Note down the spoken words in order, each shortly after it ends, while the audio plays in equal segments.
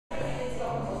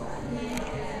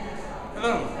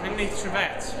Hello, I'm Nath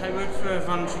Trevett. I work for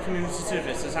Voluntary Community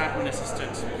Service as Admin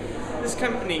Assistant. This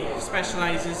company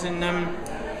specialises in,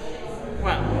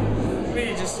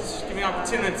 really just giving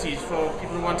opportunities for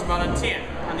people who want to volunteer.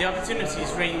 And the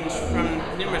opportunities range from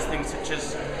numerous things such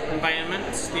as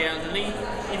environment, the elderly,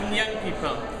 even the young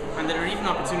people. And there are even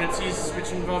opportunities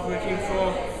which involve working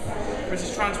for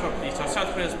British Transport Police or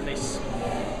South Wales Police.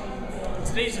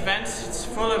 Today's event, it's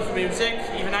full of music.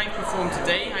 Even I perform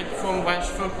today. I perform Welsh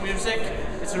folk music.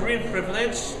 It's a real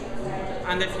privilege.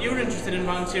 And if you're interested in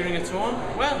volunteering at all,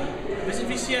 well, visit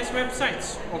VCS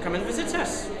website or come and visit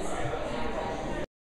us.